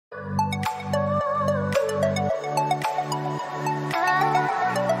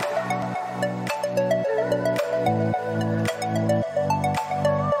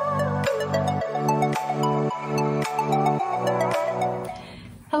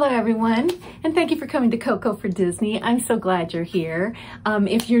Hello everyone, and thank you for coming to Coco for Disney. I'm so glad you're here.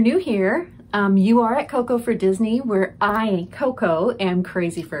 If you're new here, you are at Coco for Disney, where I, Coco, am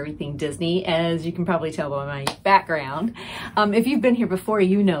crazy for everything Disney, as you can probably tell by my background. If you've been here before,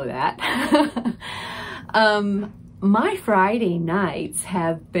 you know that. My Friday nights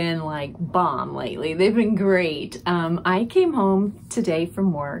have been like bomb lately. They've been great. I came home today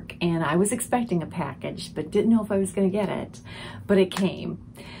from work and I was expecting a package, but didn't know if I was going to get it, but it came.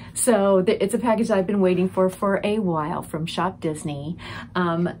 So it's a package I've been waiting for a while from Shop Disney.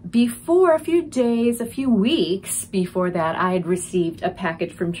 Before, a few weeks before that, I had received a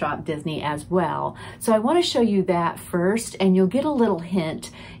package from Shop Disney as well. So I want to show you that first, and you'll get a little hint.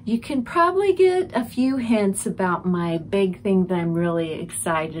 You can probably get a few hints about my big thing that I'm really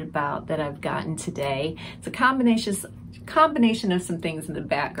excited about that I've gotten today. It's a combination of some things in the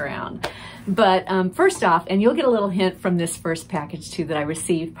background. But first off, and you'll get a little hint from this first package too that I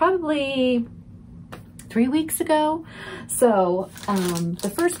received probably 3 weeks ago. So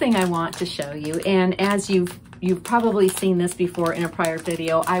the first thing I want to show you, and as you've probably seen this before in a prior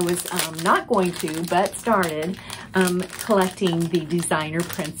video, I was not going to, but started collecting the Designer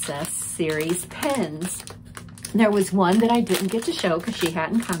Princess series pens. There was one that I didn't get to show because she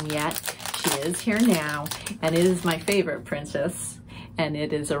hadn't come yet. She is here now, and it is my favorite princess, and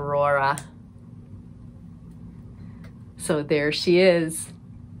it is Aurora. So there she is.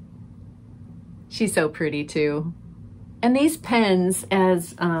 She's so pretty too. And these pens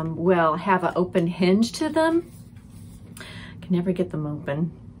as well have an open hinge to them. I can never get them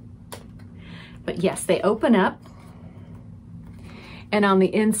open. But yes, they open up. And on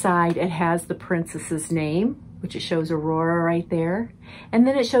the inside, it has the princess's name, which it shows Aurora right there. And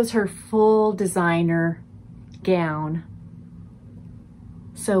then it shows her full designer gown.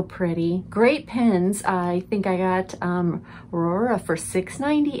 So pretty. Great pens. I think I got Aurora for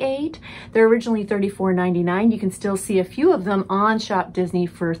 $6.98. They're originally $34.99. You can still see a few of them on Shop Disney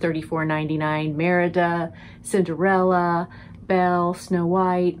for $34.99. Merida, Cinderella, Belle, Snow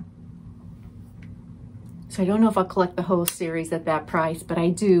White. So I don't know if I'll collect the whole series at that price, but I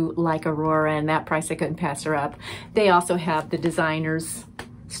do like Aurora, and that price I couldn't pass her up. They also have the designer's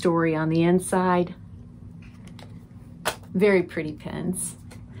story on the inside. Very pretty pens.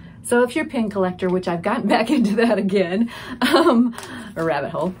 So if you're a pen collector, which I've gotten back into that again, a rabbit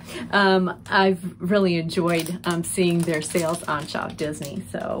hole, I've really enjoyed seeing their sales on Shop Disney.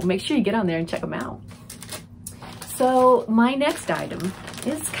 So make sure you get on there and check them out. So my next item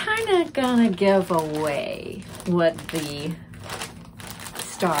is kind of gonna give away what the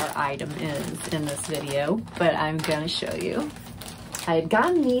star item is in this video, but I'm gonna show you. I had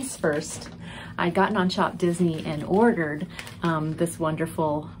gotten these first. I'd gotten on Shop Disney and ordered this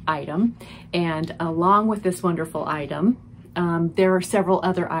wonderful item. And along with this wonderful item, there are several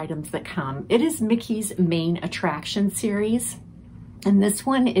other items that come. It is Mickey's Main Attraction series. And this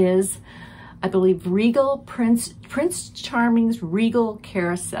one is, I believe, Regal, Prince Charming's Regal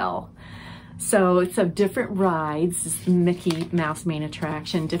Carousel. So it's of different rides. It's the Mickey Mouse Main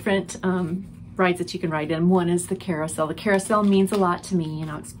Attraction, different rides that you can ride in. One is the Carousel. The Carousel means a lot to me,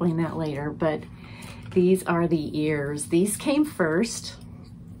 and I'll explain that later, but these are the ears. These came first.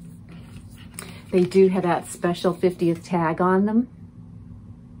 They do have that special 50th tag on them,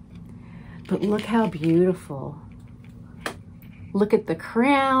 but look how beautiful. Look at the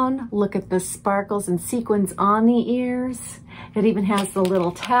crown, look at the sparkles and sequins on the ears. It even has the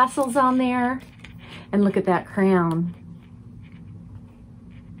little tassels on there, and look at that crown.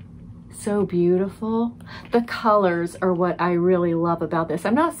 So beautiful. The colors are what I really love about this.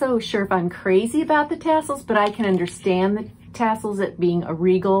 I'm not so sure if I'm crazy about the tassels, but I can understand the tassels, it being a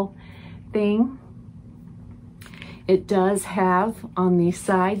Regal thing. It does have on the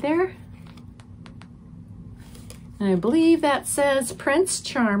side there, and I believe that says Prince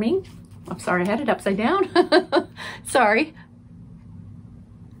Charming. I'm sorry, I had it upside down. Sorry.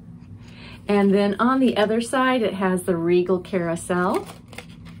 And then on the other side, it has the Regal Carousel.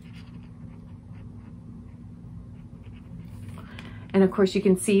 And of course you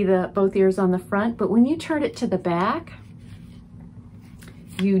can see both ears on the front, but when you turn it to the back,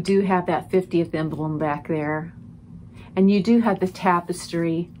 you do have that 50th emblem back there. And you do have the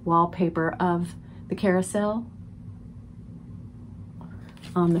tapestry wallpaper of the carousel.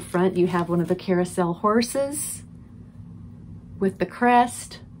 On the front, you have one of the carousel horses with the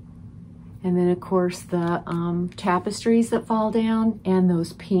crest. And then of course the tapestries that fall down and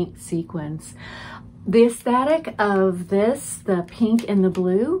those pink sequins. The aesthetic of this, the pink and the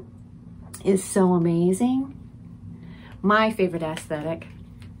blue, is so amazing. My favorite aesthetic.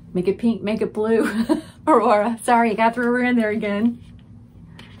 Make it pink, make it blue. Aurora, sorry, I got to throw her in there again.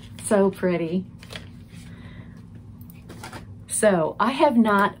 So pretty. So I have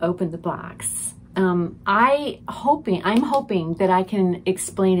not opened the box. I'm hoping that I can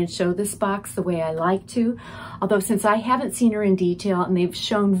explain and show this box the way I like to. Although since I haven't seen her in detail and they've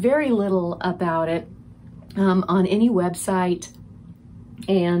shown very little about it on any website,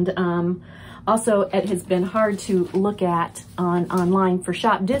 and also it has been hard to look at online for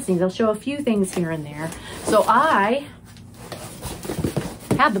Shop Disney. They'll show a few things here and there. So I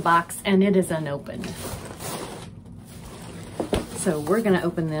have the box and it is unopened. So we're gonna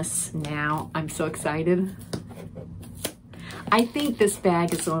open this now. I'm so excited. I think this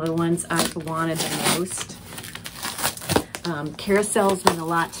bag is one of the ones I've wanted the most. Carousels meant a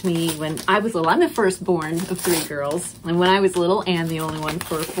lot to me when I was little. I'm the firstborn of 3 girls. And when I was little and the only one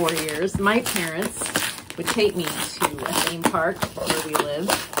for 4 years, my parents would take me to a theme park where we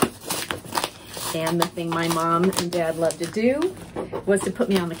lived. And the thing my mom and dad loved to do was to put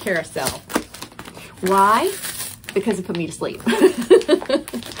me on the carousel. Why? Because it put me to sleep. At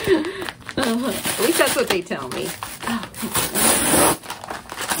least that's what they tell me.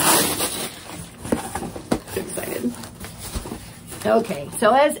 So excited. Okay,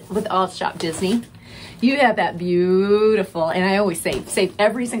 so as with all Shop Disney, you have that beautiful, and I always save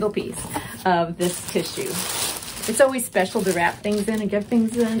every single piece of this tissue. It's always special to wrap things in and give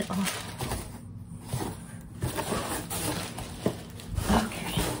things in. Oh.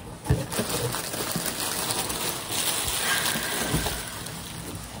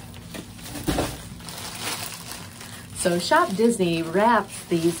 So Shop Disney wraps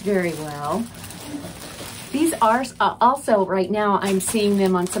these very well. These are also, right now, I'm seeing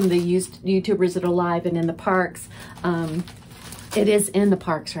them on some of the YouTubers that are live and in the parks. It is in the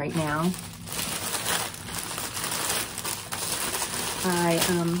parks right now. I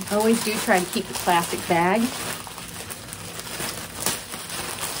always do try to keep the plastic bag.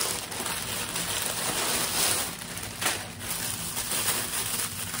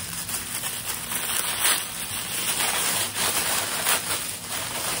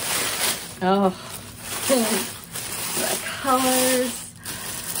 Oh, the colors.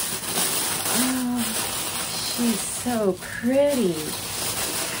 Oh, she's so pretty.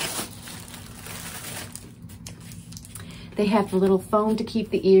 They have the little foam to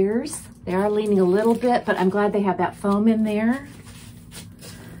keep the ears. They are leaning a little bit, but I'm glad they have that foam in there.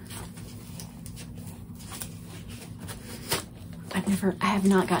 I have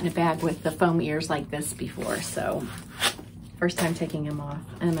not gotten a bag with the foam ears like this before, so first time taking them off.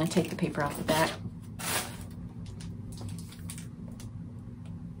 And I'm gonna take the paper off the back.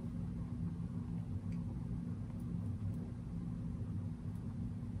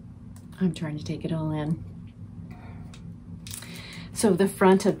 I'm trying to take it all in. So the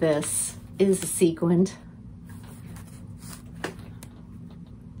front of this is sequined.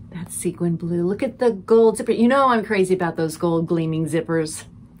 That's sequin blue. Look at the gold zipper. You know I'm crazy about those gold gleaming zippers.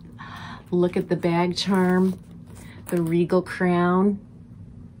 Look at the bag charm. The Regal crown.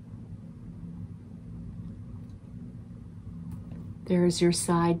 There's your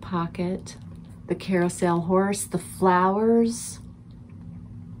side pocket. The carousel horse, the flowers.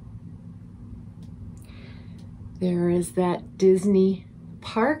 There is that Disney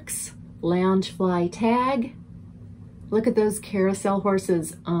Parks Loungefly tag. Look at those carousel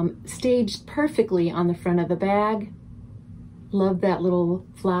horses staged perfectly on the front of the bag. Love that little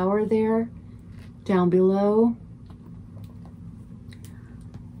flower there down below.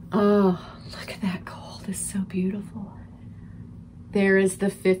 Oh, look at that gold, it's so beautiful. There is the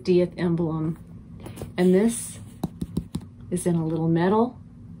 50th emblem. And this is in a little metal.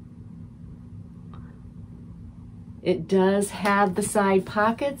 It does have the side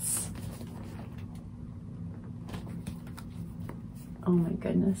pockets. Oh my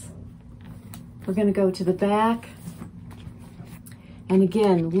goodness. We're gonna go to the back. And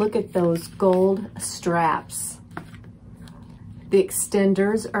again, look at those gold straps. The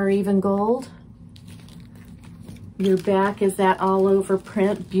extenders are even gold. Your back is that all over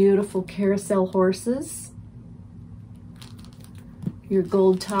print, beautiful carousel horses. Your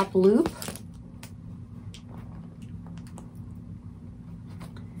gold top loop.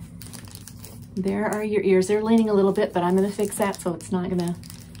 There are your ears. They're leaning a little bit, but I'm gonna fix that so it's not gonna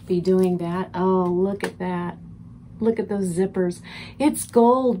be doing that. Oh, look at that. Look at those zippers. It's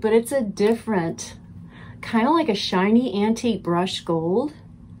gold, but it's a different, kind of like a shiny antique brushed gold.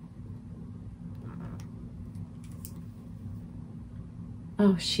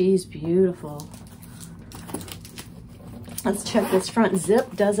 Oh, she's beautiful. Let's check this front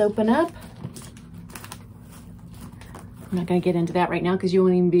zip. Does open up. I'm not going to get into that right now because you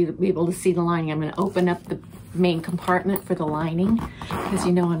won't even be able to see the lining. I'm going to open up main compartment for the lining, because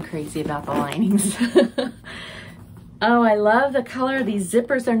you know I'm crazy about the linings. Oh, I love the color of these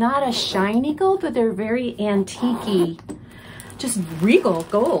zippers. They're not a shiny gold, but they're very antique-y. Just Regal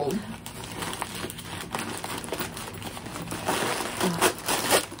gold.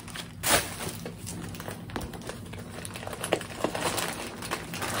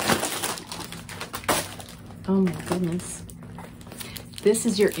 Oh my goodness. This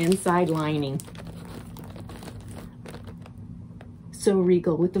is your inside lining. So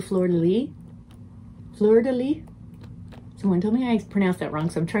Regal with the fleur-de-lis. Fleur-de-lis? Someone told me I pronounced that wrong,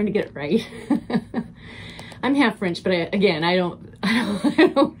 so I'm trying to get it right. I'm half French, but again, I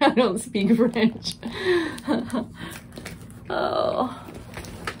don't speak French. Oh.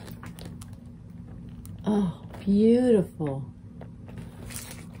 Oh, beautiful.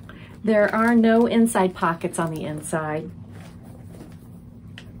 There are no inside pockets on the inside.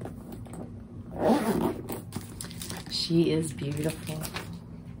 She is beautiful.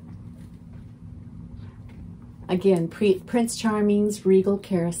 Again, Prince Charming's Regal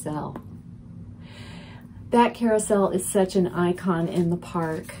Carousel. That carousel is such an icon in the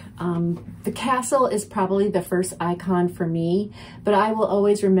park. The castle is probably the first icon for me, but I will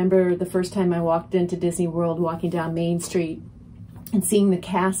always remember the first time I walked into Disney World, walking down Main Street and seeing the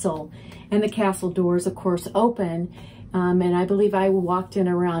castle, and the castle doors, of course, open. And I believe I walked in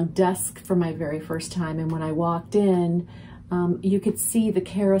around dusk for my very first time. And when I walked in, you could see the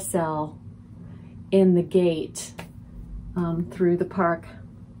carousel in the gate through the park,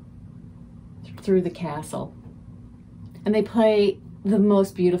 through the castle. And they play the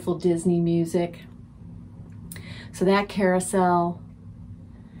most beautiful Disney music. So that carousel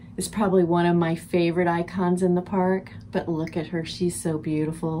is probably one of my favorite icons in the park. But look at her, she's so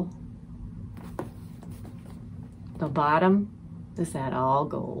beautiful. The bottom is that all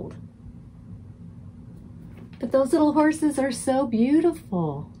gold. But those little horses are so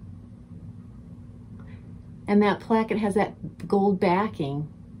beautiful. And that placket has that gold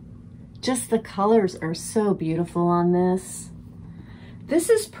backing. Just the colors are so beautiful on this. This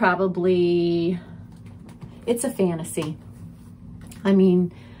is probably, it's a fantasy. I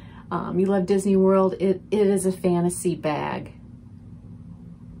mean, you love Disney World, it is a fantasy bag.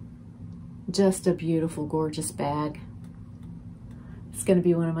 Just a beautiful, gorgeous bag. It's gonna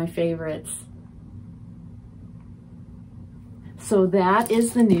be one of my favorites. So that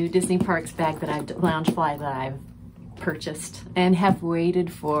is the new Disney Parks bag that Loungefly that I've purchased and have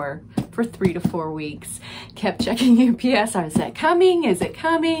waited for 3 to 4 weeks. Kept checking UPS. Is it coming? Is it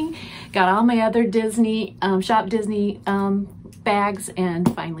coming? Got all my other Disney, Shop Disney bags,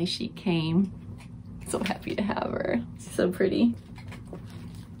 and finally she came. So happy to have her. She's so pretty.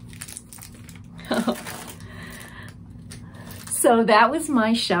 So that was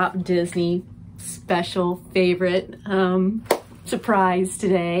my Shop Disney special favorite surprise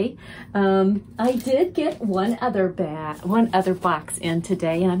today. I did get one other box in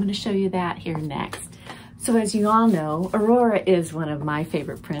today, and I'm going to show you that here next. So as you all know, Aurora is one of my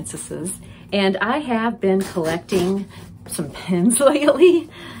favorite princesses, and I have been collecting some pins lately.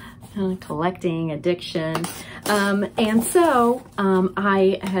 Collecting addiction. And so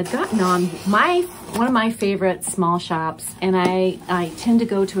I had gotten on one of my favorite small shops, and I tend to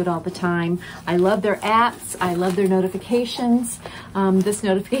go to it all the time. I love their apps. I love their notifications. This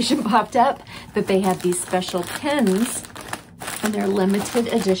notification popped up that they have these special pins, and they're limited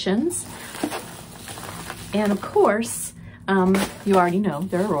editions. And of course, you already know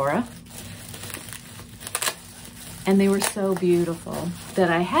they're Aurora. And they were so beautiful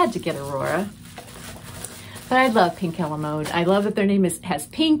that I had to get Aurora. But I love Pink Yellow Mode. I love that their name has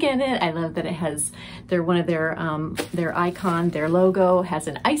pink in it. I love that it has one of their icon, their logo has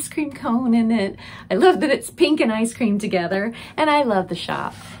an ice cream cone in it. I love that it's pink and ice cream together. And I love the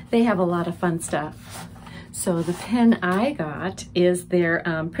shop. They have a lot of fun stuff. So the pin I got is their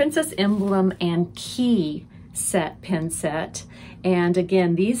Princess Emblem and Key pin set. And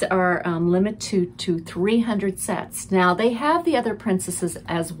again, these are limited to 300 sets. Now they have the other princesses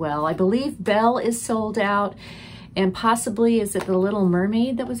as well. I believe Belle is sold out, and possibly, is it the Little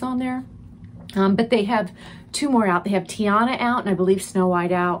Mermaid that was on there? But they have 2 more out. They have Tiana out, and I believe Snow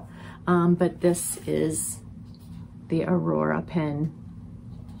White out. But this is the Aurora pin.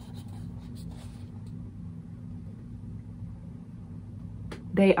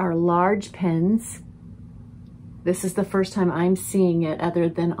 They are large pins. This is the first time I'm seeing it other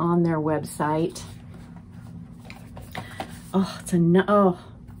than on their website. Oh,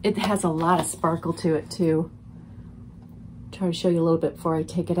 it has a lot of sparkle to it too. Try to show you a little bit before I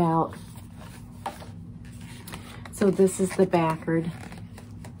take it out. So this is the backard.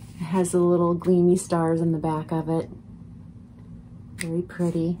 It has the little gleamy stars in the back of it. Very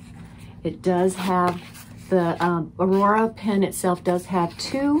pretty. It does have the Aurora pin itself does have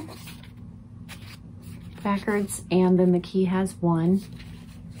 2 backwards, and then the key has 1.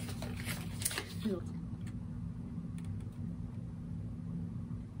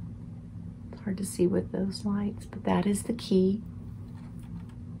 It's hard to see with those lights, but that is the key.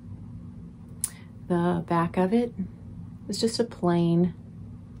 The back of it is just a plain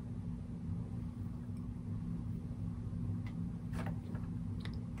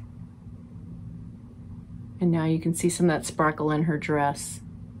and now you can see some of that sparkle in her dress.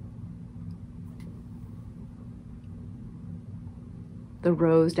 The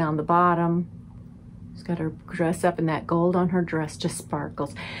rose down the bottom. She's got her dress up, and that gold on her dress just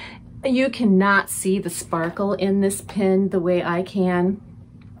sparkles. You cannot see the sparkle in this pin the way I can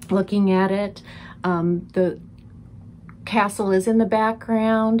looking at it. The castle is in the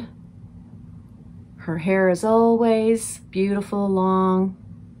background. Her hair is always beautiful, long.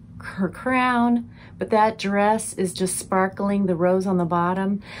 Her crown, but that dress is just sparkling, the rose on the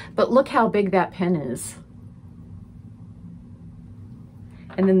bottom. But look how big that pin is.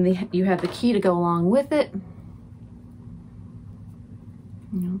 And then you have the key to go along with it.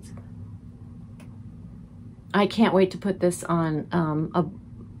 I can't wait to put this on a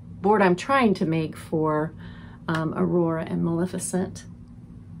board I'm trying to make for Aurora and Maleficent.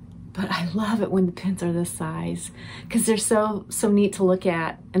 But I love it when the pins are this size because they're so neat to look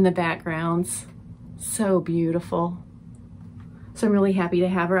at in the backgrounds. So beautiful. So I'm really happy to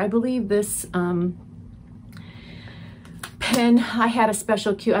have her. I believe this pen, I had a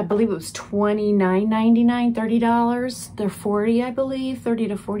special queue. I believe it was $29.99, $30. They're $40, I believe, $30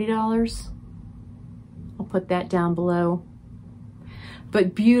 to $40. I'll put that down below.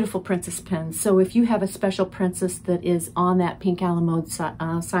 But beautiful princess pins. So if you have a special princess that is on that Pink a la Mode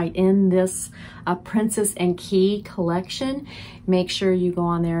site in this Princess and Key collection, make sure you go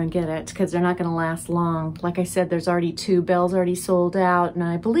on there and get it because they're not going to last long. Like I said, there's already 2. Belle's already sold out, and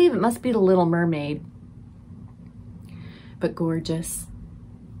I believe it must be the Little Mermaid. But gorgeous.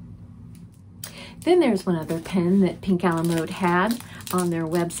 Then there's one other pen that Pink a la Mode had on their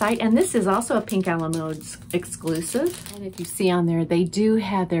website, and this is also a Pink a la Mode exclusive. And if you see on there, they do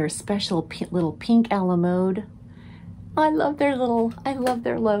have their special little Pink a la Mode. I love their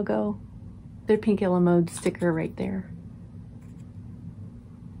logo. Their Pink a la Mode sticker right there.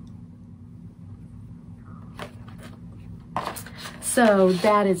 So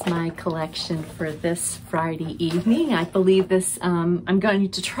that is my collection for this Friday evening. I believe this, I'm going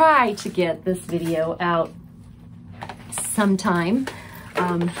to try to get this video out sometime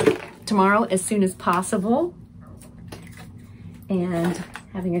tomorrow as soon as possible. And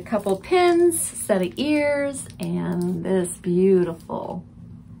having a couple pins, set of ears, and this beautiful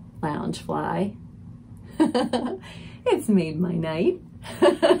Loungefly. It's made my night.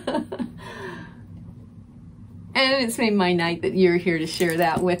 And it's made my night that you're here to share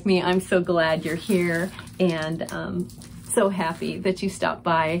that with me. I'm so glad you're here, and so happy that you stopped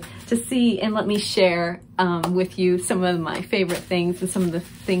by to see and let me share with you some of my favorite things and some of the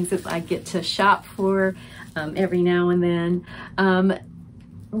things that I get to shop for every now and then.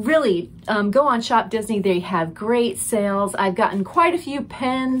 Really, go on Shop Disney. They have great sales. I've gotten quite a few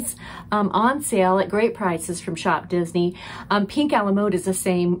pens on sale at great prices from Shop Disney. Pink a la Mode is the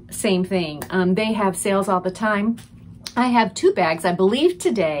same thing. They have sales all the time. I have 2 bags. I believe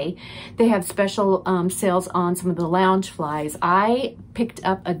today they have special sales on some of the Loungeflies. I picked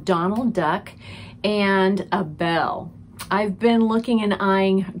up a Donald Duck and a Belle. I've been looking and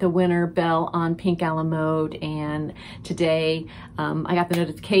eyeing the winter Belle on Pink a la Mode, and today I got the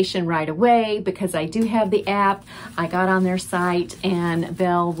notification right away because I do have the app. I got on their site, and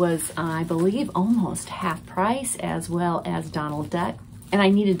Belle was, I believe, almost half price, as well as Donald Duck. And I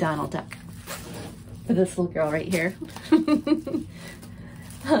needed Donald Duck for this little girl right here.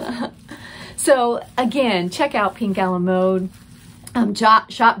 So again, check out Pink a la Mode.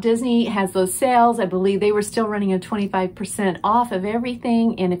 Shop Disney has those sales. I believe they were still running at 25% off of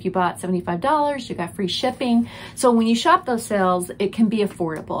everything. And if you bought $75, you got free shipping. So when you shop those sales, it can be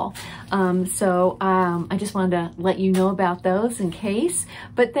affordable. I just wanted to let you know about those in case.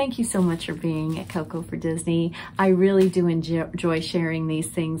 But thank you so much for being at Coco for Disney. I really do enjoy sharing these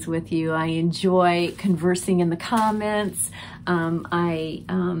things with you. I enjoy conversing in the comments. I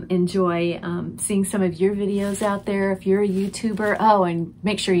enjoy seeing some of your videos out there. If you're a YouTuber, oh, and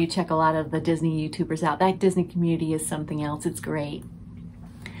make sure you check a lot of the Disney YouTubers out. That Disney community is something else. It's great.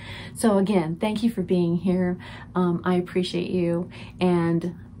 So again, thank you for being here. I appreciate you.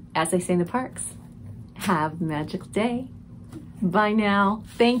 And as they say in the parks, have a magical day. Bye now.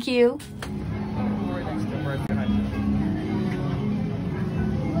 Thank you.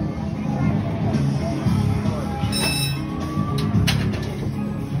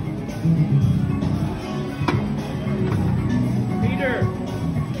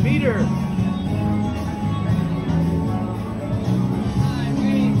 Meter.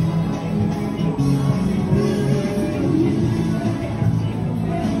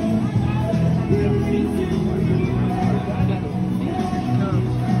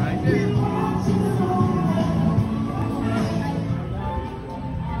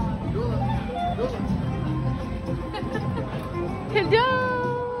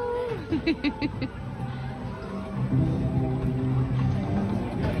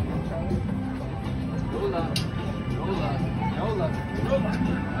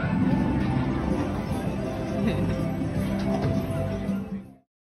 Hello.